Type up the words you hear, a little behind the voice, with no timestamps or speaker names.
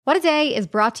What a Day is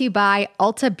brought to you by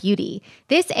Ulta Beauty.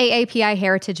 This AAPI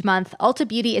Heritage Month, Ulta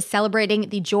Beauty is celebrating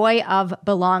the joy of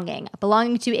belonging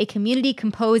to a community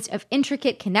composed of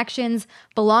intricate connections,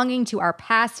 belonging to our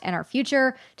past and our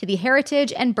future, to the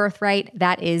heritage and birthright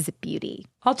that is beauty.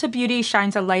 Ulta Beauty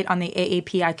shines a light on the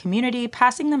AAPI community,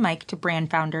 passing the mic to brand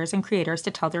founders and creators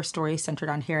to tell their stories centered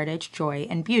on heritage, joy,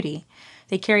 and beauty.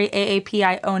 They carry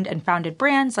AAPI-owned and founded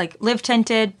brands like Live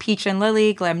Tinted, Peach and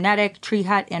Lily, Glamnetic, Tree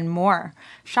Hut, and more.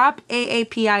 Shop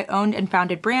AAPI-owned and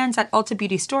founded brands at Ulta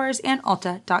Beauty stores and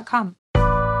Ulta.com.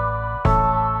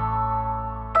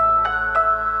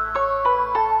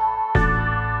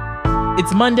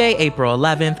 It's Monday, April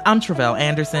 11th. I'm Tre'vell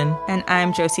Anderson. And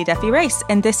I'm Josie Duffy-Rice,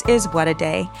 and this is What a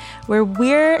Day, where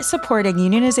we're supporting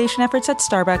unionization efforts at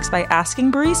Starbucks by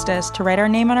asking baristas to write our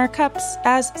name on our cups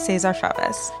as Cesar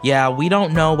Chavez. Yeah, we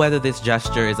don't know whether this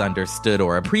gesture is understood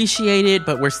or appreciated,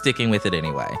 but we're sticking with it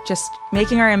anyway. Just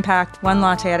making our impact one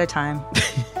latte at a time.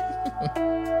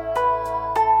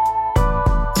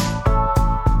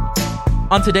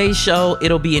 On today's show,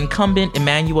 it'll be incumbent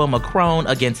Emmanuel Macron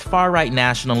against far-right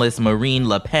nationalist Marine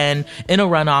Le Pen in a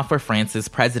runoff for France's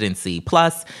presidency.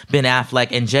 Plus, Ben Affleck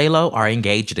and J-Lo are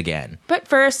engaged again. But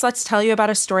first, let's tell you about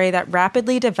a story that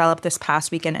rapidly developed this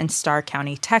past weekend in Starr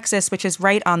County, Texas, which is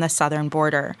right on the southern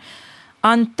border.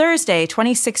 On Thursday,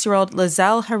 26-year-old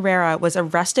Lizelle Herrera was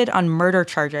arrested on murder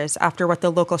charges after what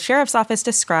the local sheriff's office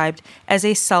described as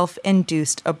a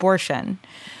self-induced abortion.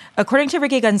 According to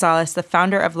Ricky Gonzalez, the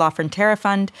founder of La Frontera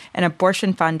Fund, an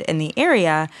abortion fund in the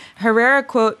area, Herrera,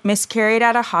 quote, miscarried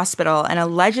at a hospital and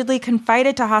allegedly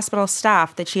confided to hospital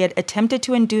staff that she had attempted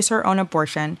to induce her own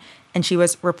abortion, and she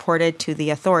was reported to the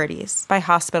authorities by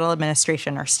hospital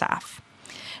administration or staff.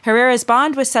 Herrera's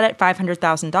bond was set at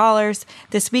 $500,000.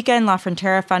 This weekend, La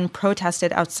Frontera Fund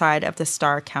protested outside of the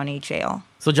Starr County Jail.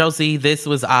 So, Josie, this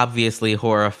was obviously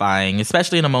horrifying,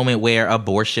 especially in a moment where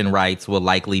abortion rights will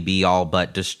likely be all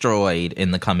but destroyed in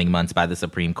the coming months by the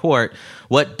Supreme Court.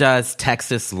 What does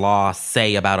Texas law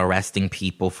say about arresting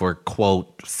people for,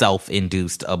 quote,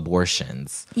 self-induced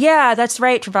abortions? Yeah, that's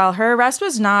right, Tre'vell. Her arrest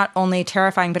was not only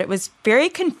terrifying, but it was very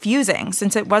confusing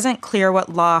since it wasn't clear what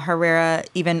law Herrera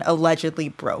even allegedly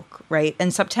broke, right?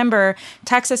 In September,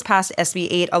 Texas passed SB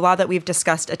 8, a law that we've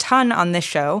discussed a ton on this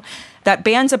show, that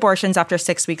bans abortions after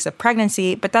 6 weeks of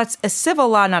pregnancy, but that's a civil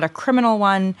law, not a criminal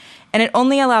one, and it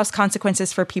only allows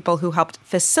consequences for people who helped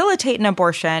facilitate an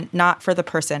abortion, not for the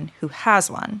person who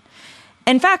has one.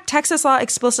 In fact, Texas law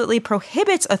explicitly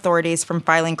prohibits authorities from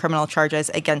filing criminal charges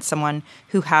against someone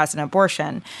who has an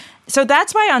abortion. So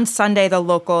that's why on Sunday, the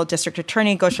local district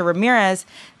attorney, Gosha Ramirez,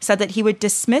 said that he would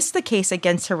dismiss the case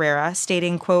against Herrera,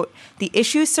 stating, quote, the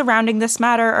issues surrounding this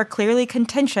matter are clearly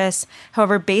contentious.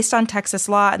 However, based on Texas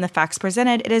law and the facts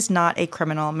presented, it is not a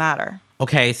criminal matter.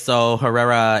 Okay, so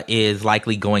Herrera is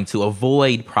likely going to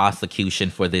avoid prosecution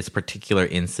for this particular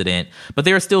incident, but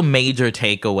there are still major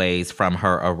takeaways from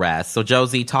her arrest. So,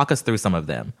 Josie, talk us through some of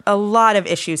them. A lot of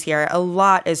issues here. A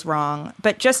lot is wrong.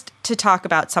 But just to talk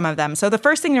about some of them. So the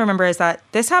first thing to remember is that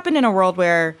this happened in a world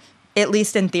where, at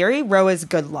least in theory, Roe is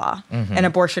good law and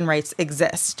abortion rights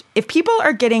exist. If people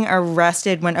are getting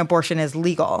arrested when abortion is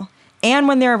legal, and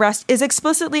when their arrest is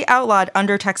explicitly outlawed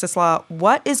under Texas law,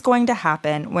 what is going to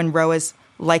happen when Roe is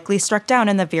likely struck down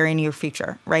in the very near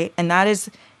future, right? And that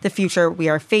is the future we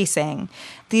are facing.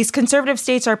 These conservative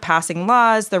states are passing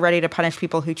laws. They're ready to punish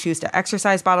people who choose to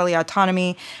exercise bodily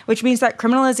autonomy, which means that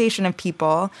criminalization of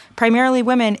people, primarily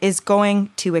women, is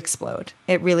going to explode.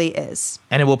 It really is.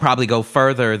 And it will probably go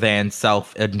further than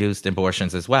self-induced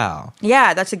abortions as well.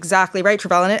 Yeah, that's exactly right,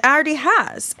 Tre'vell, and it already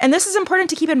has. And this is important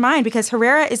to keep in mind because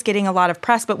Herrera is getting a lot of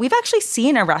press, but we've actually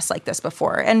seen arrests like this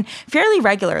before, and fairly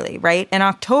regularly, right? In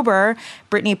October,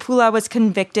 Brittany Pula was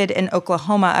convicted in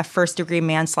Oklahoma of first-degree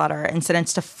manslaughter and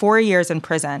sentenced to 4 years in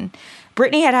prison.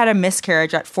 Brittany had had a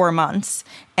miscarriage at 4 months,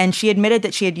 and she admitted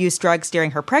that she had used drugs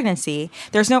during her pregnancy.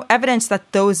 There's no evidence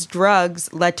that those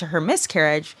drugs led to her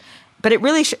miscarriage, but it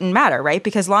really shouldn't matter, right?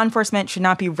 Because law enforcement should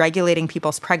not be regulating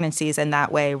people's pregnancies in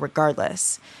that way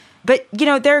regardless. But, you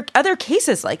know, there are other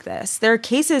cases like this. There are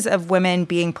cases of women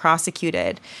being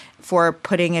prosecuted for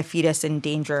putting a fetus in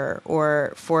danger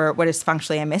or for what is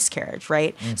functionally a miscarriage,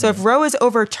 right? Mm-hmm. So if Roe is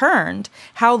overturned,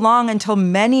 how long until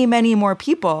many, many more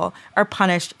people are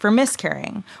punished for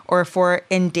miscarrying or for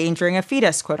endangering a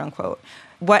fetus, quote unquote?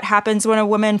 What happens when a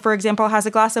woman, for example, has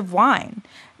a glass of wine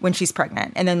when she's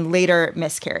pregnant and then later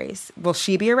miscarries? Will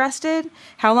she be arrested?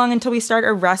 How long until we start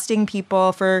arresting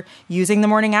people for using the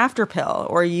morning after pill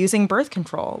or using birth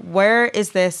control? Where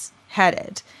is this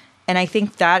headed? And I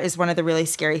think that is one of the really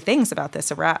scary things about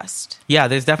this arrest. Yeah,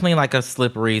 there's definitely like a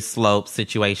slippery slope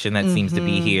situation that seems to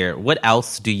be here. What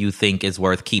else do you think is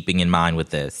worth keeping in mind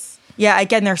with this? Yeah,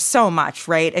 again, there's so much,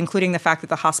 right? Including the fact that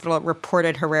the hospital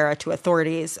reported Herrera to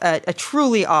authorities, a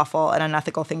truly awful and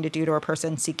unethical thing to do to a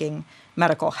person seeking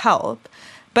medical help.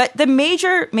 But the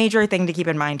major thing to keep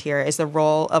in mind here is the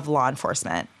role of law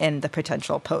enforcement in the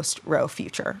potential post-Roe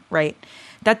future, right?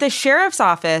 That the sheriff's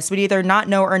office would either not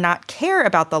know or not care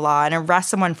about the law and arrest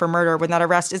someone for murder when that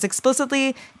arrest is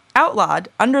explicitly outlawed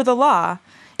under the law.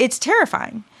 It's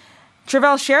terrifying.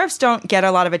 Trevel, sheriffs don't get a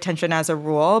lot of attention as a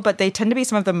rule, but they tend to be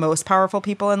some of the most powerful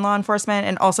people in law enforcement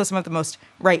and also some of the most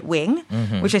right-wing,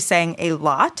 which is saying a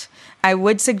lot. I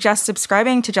would suggest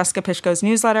subscribing to Jessica Pishko's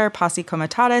newsletter, Posse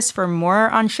Comitatus, for more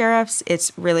on sheriffs.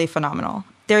 It's really phenomenal.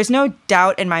 There's no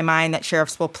doubt in my mind that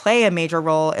sheriffs will play a major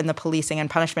role in the policing and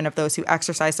punishment of those who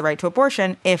exercise the right to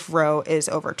abortion if Roe is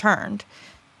overturned.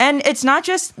 And it's not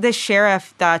just the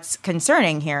sheriff that's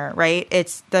concerning here, right?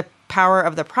 It's the power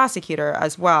of the prosecutor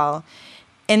as well.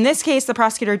 In this case, the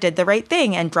prosecutor did the right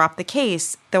thing and dropped the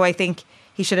case, though I think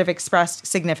he should have expressed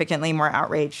significantly more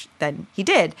outrage than he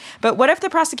did. But what if the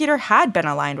prosecutor had been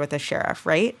aligned with the sheriff,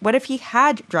 right? What if he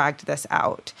had dragged this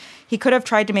out? He could have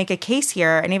tried to make a case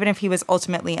here, and even if he was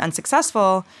ultimately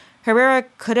unsuccessful, Herrera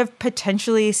could have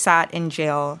potentially sat in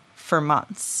jail for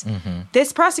months.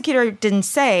 This prosecutor didn't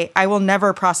say, I will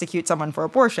never prosecute someone for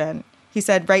abortion. He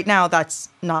said, right now, that's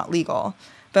not legal.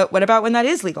 But what about when that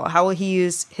is legal? How will he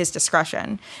use his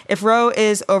discretion? If Roe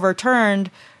is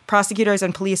overturned, prosecutors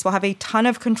and police will have a ton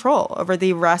of control over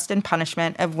the arrest and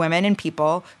punishment of women and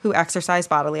people who exercise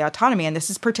bodily autonomy. And this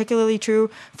is particularly true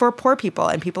for poor people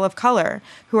and people of color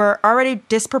who are already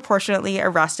disproportionately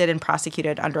arrested and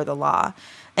prosecuted under the law.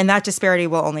 And that disparity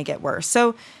will only get worse.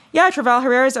 So, yeah, Trevel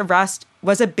Herrera's arrest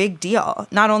was a big deal,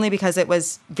 not only because it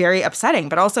was very upsetting,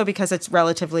 but also because it's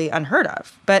relatively unheard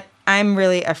of. But I'm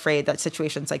really afraid that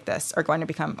situations like this are going to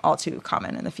become all too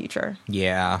common in the future.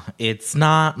 Yeah, it's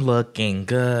not looking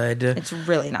good. It's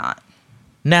really not.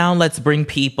 Now let's bring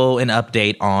people an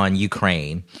update on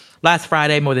Ukraine. Last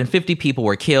Friday, more than 50 people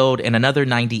were killed and another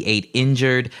 98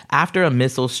 injured after a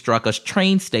missile struck a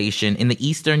train station in the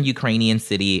eastern Ukrainian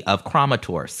city of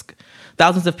Kramatorsk.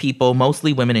 Thousands of people,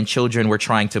 mostly women and children, were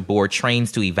trying to board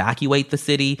trains to evacuate the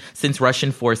city since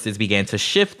Russian forces began to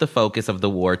shift the focus of the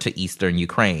war to eastern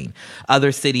Ukraine.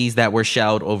 Other cities that were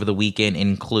shelled over the weekend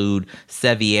include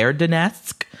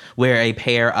Severodonetsk, where a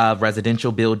pair of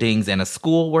residential buildings and a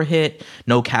school were hit.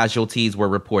 No casualties were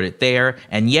reported there.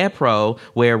 And Dnipro,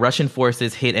 where Russian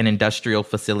forces hit an industrial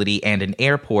facility and an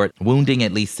airport, wounding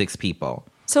at least 6 people.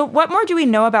 So what more do we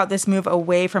know about this move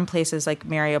away from places like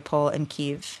Mariupol and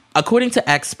Kyiv? According to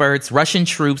experts, Russian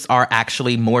troops are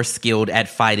actually more skilled at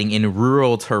fighting in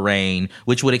rural terrain,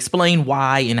 which would explain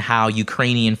why and how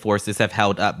Ukrainian forces have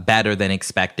held up better than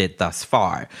expected thus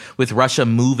far. With Russia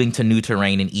moving to new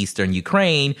terrain in eastern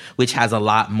Ukraine, which has a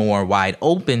lot more wide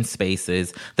open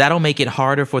spaces, that'll make it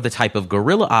harder for the type of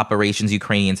guerrilla operations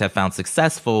Ukrainians have found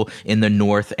successful in the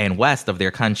north and west of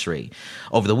their country.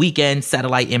 Over the weekend,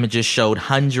 satellite images showed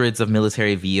hundreds of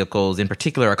military vehicles, in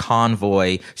particular a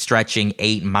convoy stretching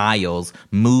 8 miles,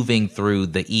 moving through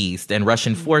the east. And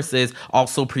Russian forces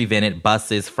also prevented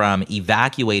buses from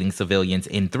evacuating civilians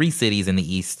in 3 cities in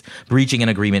the east, breaching an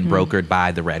agreement brokered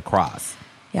by the Red Cross.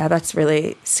 Yeah, that's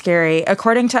really scary.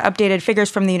 According to updated figures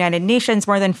from the United Nations,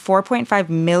 more than 4.5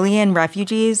 million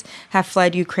refugees have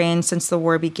fled Ukraine since the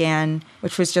war began,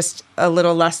 which was just a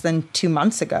little less than 2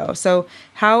 months ago. So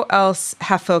how else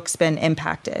have folks been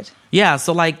impacted? Yeah,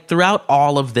 so throughout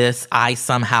all of this, I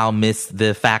somehow missed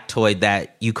the factoid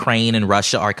that Ukraine and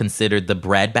Russia are considered the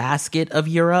breadbasket of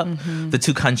Europe. The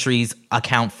two countries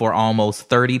account for almost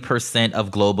 30% of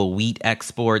global wheat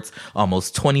exports,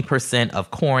 almost 20%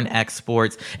 of corn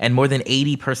exports, and more than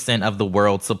 80% of the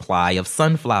world's supply of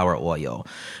sunflower oil.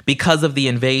 Because of the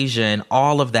invasion,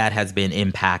 all of that has been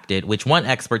impacted, which one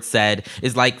expert said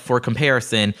is for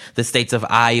comparison, the states of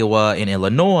Iowa and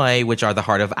Illinois, which are the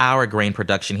heart of our grain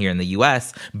production here in the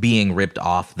U.S., being ripped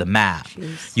off the map.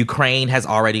 Jeez. Ukraine has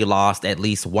already lost at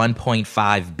least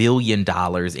 $1.5 billion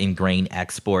in grain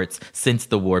exports since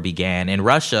the war began. And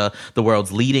Russia, the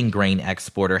world's leading grain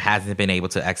exporter, hasn't been able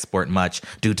to export much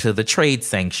due to the trade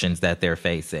sanctions that they're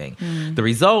facing. The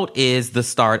result is the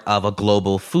start of a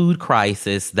global food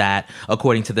crisis that,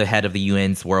 according to the head of the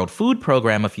UN's World Food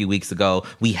Program a few weeks ago,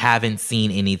 we haven't seen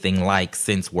anything like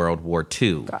since World War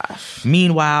II. Gosh.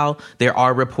 Meanwhile, there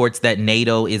are reports that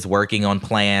NATO is working on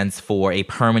plans for a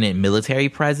permanent military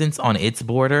presence on its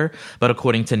border. But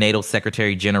according to NATO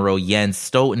Secretary General Jens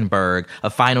Stoltenberg, a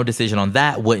final decision on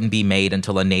that wouldn't be made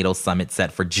until a NATO summit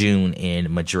set for June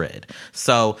in Madrid.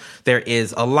 So there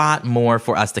is a lot more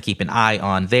for us to keep an eye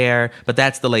on there, but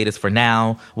that's the latest for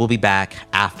now. We'll be back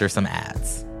after some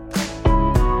ads.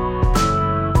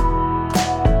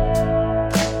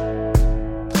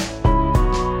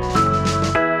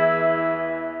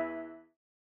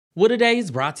 What A Day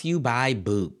is brought to you by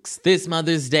Books. This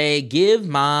Mother's Day, give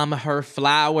mom her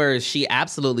flowers. She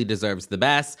absolutely deserves the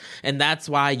best, and that's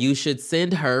why you should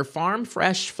send her farm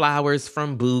fresh flowers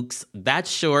from Books.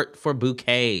 That's short for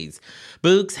bouquets.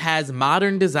 Books has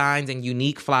modern designs and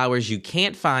unique flowers you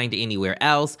can't find anywhere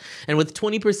else, and with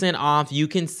 20% off, you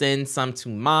can send some to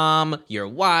mom, your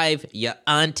wife, your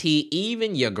auntie,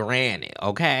 even your granny,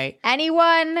 okay?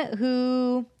 Anyone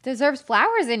who deserves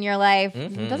flowers in your life.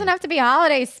 It doesn't have to be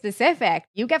holiday specific.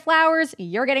 You get flowers,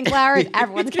 you're getting flowers,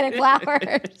 everyone's getting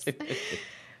flowers.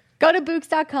 Go to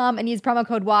Books.com and use promo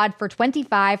code WAD for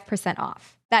 25%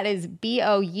 off. That is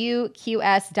BOUQS.com,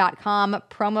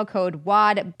 promo code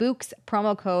WAD, Books,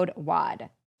 promo code WAD.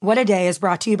 What A Day is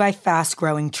brought to you by Fast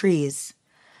Growing Trees.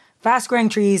 Fast Growing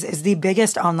Trees is the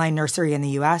biggest online nursery in the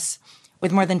U.S.,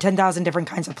 with more than 10,000 different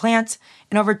kinds of plants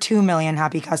and over 2 million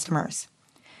happy customers.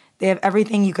 They have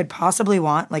everything you could possibly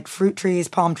want, like fruit trees,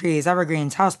 palm trees,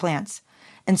 evergreens, houseplants,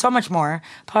 and so much more.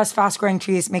 Plus, Fast Growing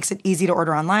Trees makes it easy to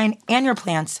order online, and your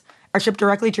plants are shipped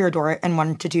directly to your door in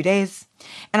 1 to 2 days.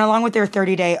 And along with their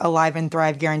 30-day Alive and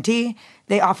Thrive guarantee,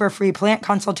 they offer free plant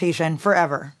consultation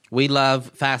forever. We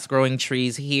love Fast Growing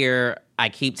Trees here. I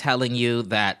keep telling you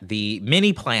that the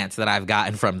mini plants that I've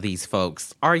gotten from these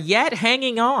folks are yet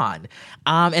hanging on.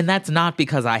 And that's not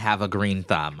because I have a green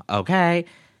thumb, okay?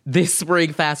 This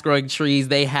spring, Fast Growing Trees,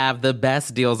 they have the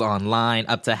best deals online,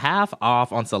 up to half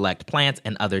off on select plants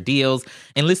and other deals.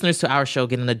 And listeners to our show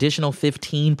get an additional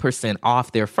 15%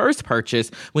 off their first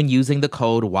purchase when using the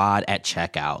code WAD at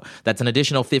checkout. That's an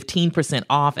additional 15%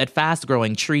 off at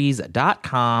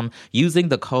fastgrowingtrees.com using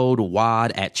the code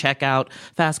WAD at checkout.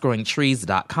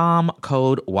 Fastgrowingtrees.com,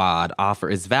 code WAD.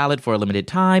 Offer is valid for a limited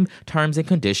time. Terms and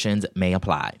conditions may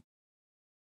apply.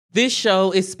 This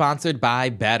show is sponsored by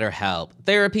BetterHelp.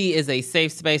 Therapy is a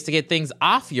safe space to get things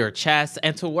off your chest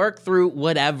and to work through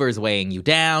whatever's weighing you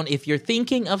down. If you're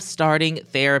thinking of starting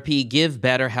therapy, give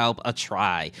BetterHelp a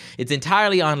try. It's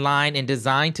entirely online and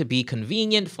designed to be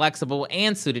convenient, flexible,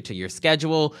 and suited to your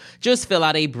schedule. Just fill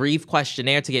out a brief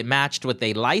questionnaire to get matched with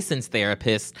a licensed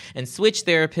therapist and switch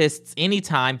therapists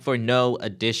anytime for no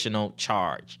additional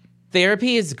charge.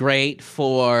 Therapy is great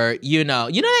for, you know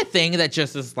that thing that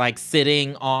just is like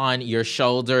sitting on your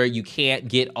shoulder, you can't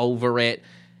get over it,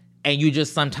 and you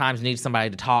just sometimes need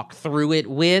somebody to talk through it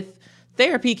with?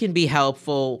 Therapy can be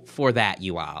helpful for that,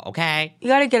 you all, okay? You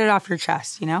got to get it off your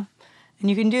chest, And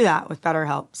you can do that with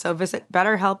BetterHelp. So visit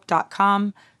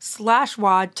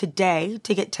BetterHelp.com/WAD today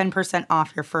to get 10%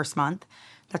 off your first month.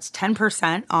 That's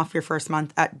 10% off your first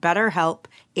month at BetterHelp,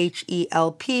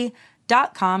 HELP.com/WAD.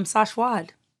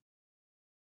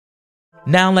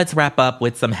 Now let's wrap up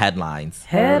with some headlines.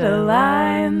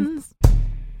 Headlines.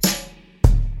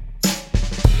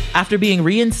 After being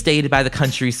reinstated by the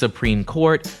country's Supreme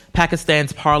Court,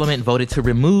 Pakistan's parliament voted to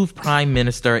remove Prime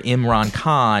Minister Imran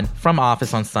Khan from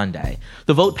office on Sunday.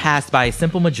 The vote passed by a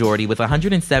simple majority, with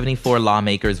 174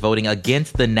 lawmakers voting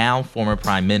against the now former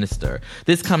prime minister.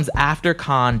 This comes after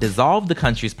Khan dissolved the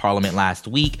country's parliament last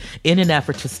week in an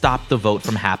effort to stop the vote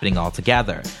from happening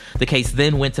altogether. The case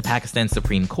then went to Pakistan's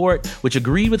Supreme Court, which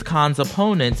agreed with Khan's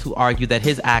opponents, who argued that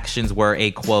his actions were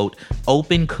a, quote,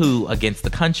 open coup against the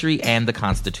country and the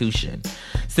Constitution.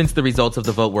 Since the results of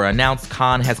the vote were announced,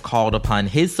 Khan has called upon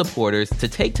his supporters to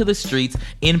take to the streets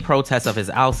in protest of his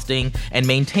ousting and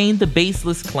maintain the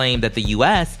baseless claim that the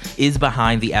U.S. is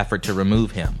behind the effort to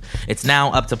remove him. It's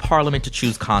now up to Parliament to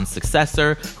choose Khan's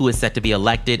successor, who is set to be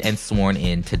elected and sworn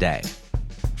in today.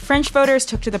 French voters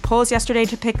took to the polls yesterday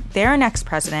to pick their next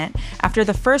president. After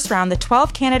the first round, the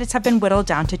 12 candidates have been whittled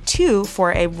down to 2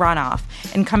 for a runoff.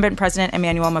 Incumbent President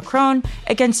Emmanuel Macron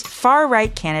against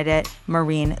far-right candidate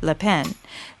Marine Le Pen.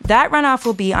 That runoff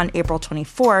will be on April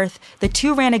 24th. The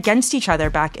two ran against each other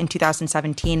back in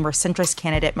 2017, where centrist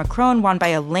candidate Macron won by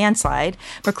a landslide.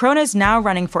 Macron is now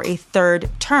running for a third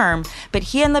term, but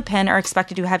he and Le Pen are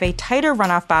expected to have a tighter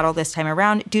runoff battle this time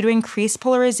around due to increased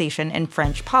polarization in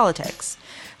French politics.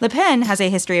 Le Pen has a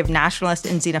history of nationalist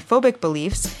and xenophobic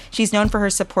beliefs. She's known for her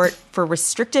support for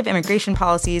restrictive immigration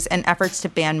policies and efforts to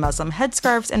ban Muslim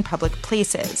headscarves in public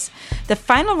places. The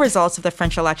final results of the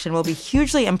French election will be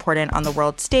hugely important on the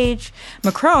world stage.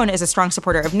 Macron is a strong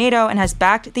supporter of NATO and has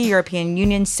backed the European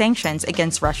Union's sanctions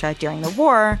against Russia during the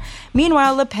war.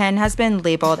 Meanwhile, Le Pen has been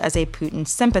labeled as a Putin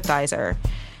sympathizer.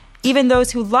 Even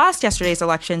those who lost yesterday's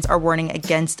elections are warning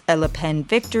against a Le Pen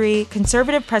victory.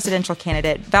 Conservative presidential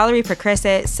candidate Valérie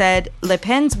Pécresse said Le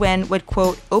Pen's win would,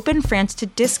 quote, open France to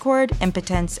discord,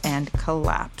 impotence, and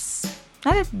collapse.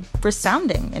 Not a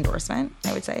resounding endorsement,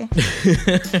 I would say.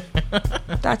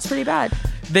 That's pretty bad.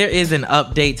 There is an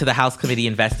update to the House committee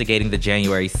investigating the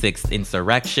January 6th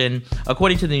insurrection.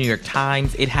 According to the New York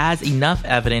Times, it has enough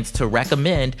evidence to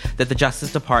recommend that the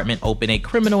Justice Department open a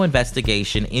criminal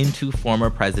investigation into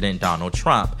former President Donald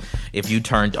Trump. If you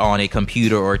turned on a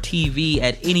computer or TV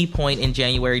at any point in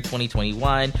January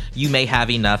 2021, you may have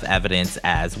enough evidence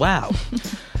as well.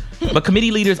 But committee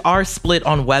leaders are split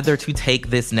on whether to take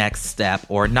this next step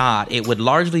or not. It would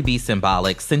largely be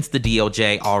symbolic since the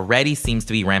DOJ already seems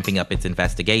to be ramping up its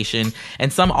investigation,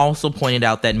 and some also pointed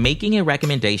out that making a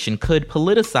recommendation could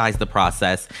politicize the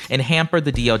process and hamper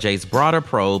the DOJ's broader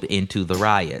probe into the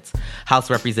riots.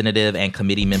 House Representative and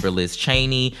committee member Liz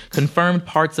Cheney confirmed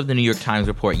parts of the New York Times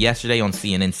report yesterday on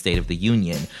CNN's State of the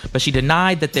Union, but she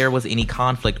denied that there was any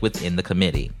conflict within the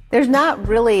committee. There's not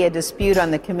really a dispute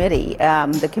on the committee.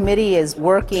 The committee is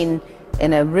working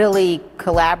in a really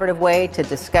collaborative way to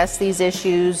discuss these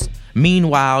issues.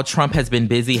 Meanwhile, Trump has been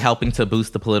busy helping to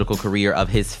boost the political career of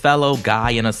his fellow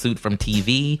guy in a suit from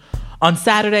TV. On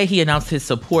Saturday, he announced his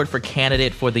support for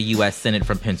candidate for the U.S. Senate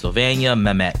from Pennsylvania,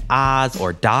 Mehmet Oz,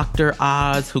 or Dr.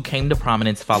 Oz, who came to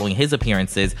prominence following his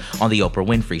appearances on The Oprah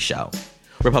Winfrey Show.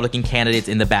 Republican candidates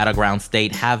in the battleground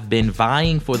state have been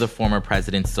vying for the former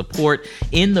president's support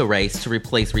in the race to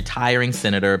replace retiring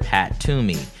Senator Pat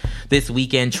Toomey. This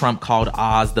weekend, Trump called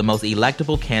Oz the most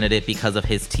electable candidate because of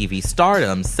his TV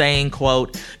stardom, saying,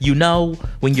 quote, "You know,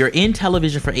 when you're in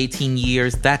television for 18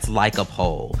 years, that's like a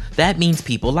poll. That means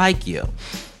people like you.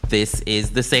 This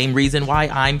is the same reason why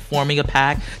I'm forming a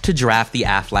PAC to draft the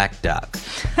Aflac duck."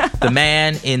 The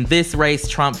man in this race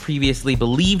Trump previously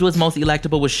believed was most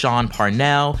electable was Sean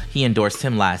Parnell. He endorsed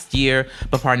him last year,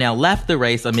 but Parnell left the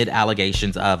race amid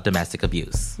allegations of domestic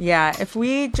abuse. Yeah, if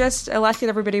we just elected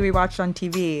everybody we watched on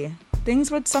TV,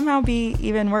 things would somehow be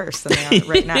even worse than they are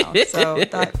right now. So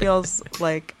that feels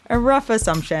like a rough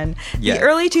assumption. Yes. The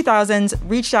early 2000s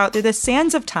reached out through the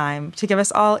sands of time to give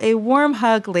us all a warm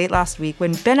hug late last week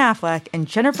when Ben Affleck and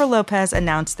Jennifer Lopez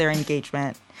announced their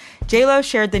engagement. J.Lo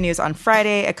shared the news on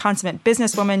Friday. A consummate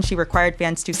businesswoman, she required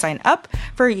fans to sign up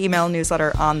for her email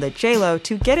newsletter on the J.Lo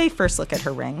to get a first look at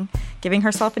her ring, giving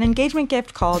herself an engagement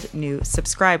gift called New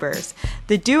Subscribers.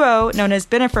 The duo, known as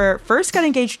Bennifer, first got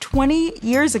engaged 20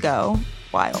 years ago.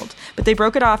 Wild. But they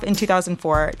broke it off in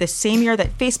 2004, the same year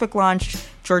that Facebook launched.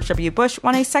 George W. Bush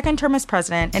won a second term as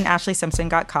president, and Ashley Simpson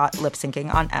got caught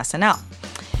lip-syncing on SNL.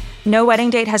 No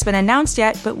wedding date has been announced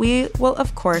yet, but we will,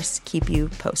 of course, keep you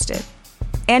posted.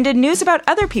 And in news about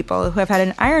other people who have had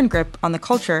an iron grip on the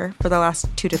culture for the last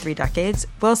 2 to 3 decades,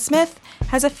 Will Smith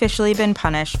has officially been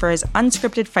punished for his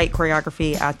unscripted fight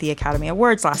choreography at the Academy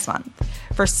Awards last month.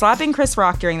 For slapping Chris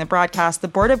Rock during the broadcast, the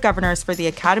Board of Governors for the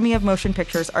Academy of Motion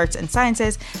Pictures, Arts, and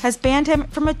Sciences has banned him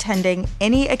from attending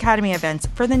any Academy events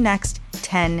for the next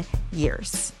 10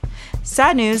 years.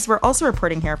 Sad news, we're also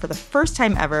reporting here for the first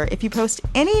time ever, if you post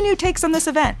any new takes on this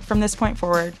event from this point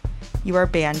forward, you are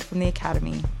banned from the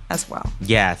Academy as well.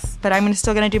 Yes. But I'm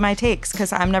still going to do my takes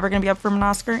because I'm never going to be up for an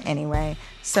Oscar anyway.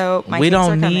 So my we takes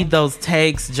don't are coming. need those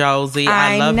takes, Josie.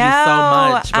 I love know, you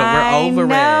so much, but we're over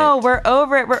it. We're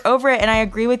over it. We're over it. And I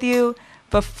agree with you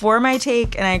before my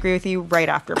take, and I agree with you right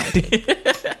after my take.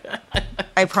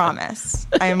 I promise.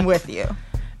 I am with you.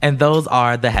 And those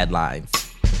are the headlines.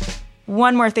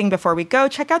 One more thing before we go,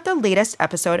 check out the latest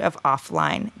episode of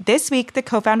Offline. This week, the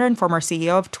co-founder and former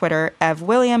CEO of Twitter, Ev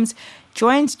Williams,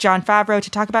 joins Jon Favreau to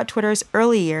talk about Twitter's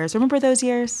early years. Remember those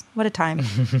years? What a time.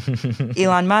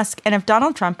 Elon Musk, and if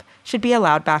Donald Trump should be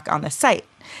allowed back on the site.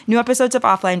 New episodes of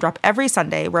Offline drop every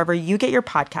Sunday wherever you get your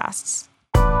podcasts.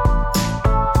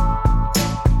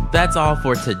 That's all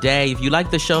for today. If you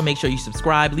like the show, make sure you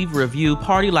subscribe, leave a review,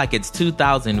 party like it's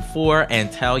 2004,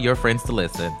 and tell your friends to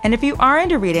listen. And if you are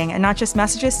into reading and not just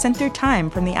messages sent through time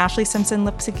from the Ashley Simpson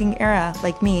lip-syncing era,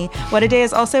 like me, What a Day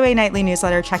is also a nightly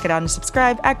newsletter. Check it out and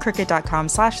subscribe at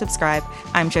crooked.com/subscribe.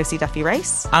 I'm Josie Duffy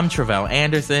Rice. I'm Travell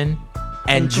Anderson.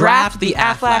 And draft the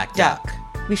Aflac duck.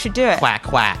 We should do it. Quack,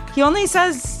 quack. He only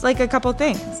says like a couple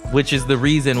things. Which is the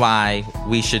reason why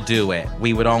we should do it.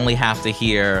 We would only have to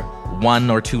hear 1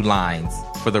 or 2 lines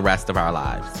for the rest of our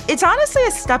lives. It's honestly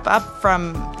a step up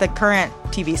from the current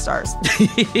TV stars.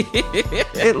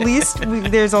 At least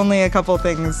there's only a couple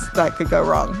things that could go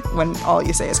wrong when all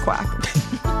you say is quack.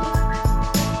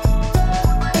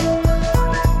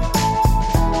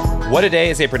 What a Day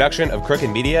is a production of Crooked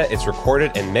Media. It's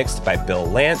recorded and mixed by Bill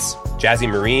Lance. Jazzy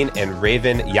Marine and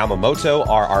Raven Yamamoto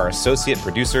are our associate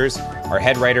producers. Our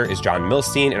head writer is John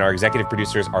Milstein, and our executive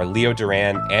producers are Leo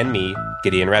Duran and me,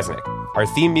 Gideon Resnick. Our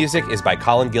theme music is by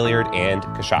Colin Gilliard and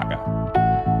Kashaka.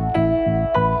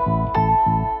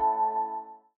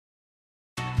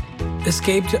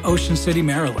 Escape to Ocean City,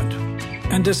 Maryland,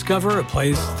 and discover a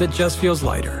place that just feels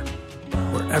lighter,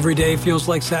 where every day feels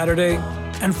like Saturday,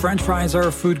 and French fries are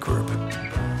a food group,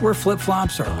 where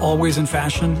flip-flops are always in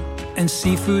fashion, and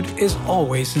seafood is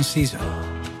always in season,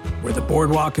 where the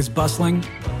boardwalk is bustling,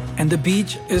 and the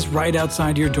beach is right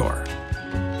outside your door,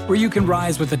 where you can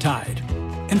rise with the tide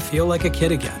and feel like a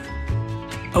kid again.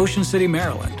 Ocean City,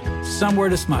 Maryland, somewhere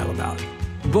to smile about.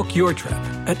 Book your trip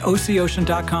at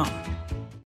OCOcean.com.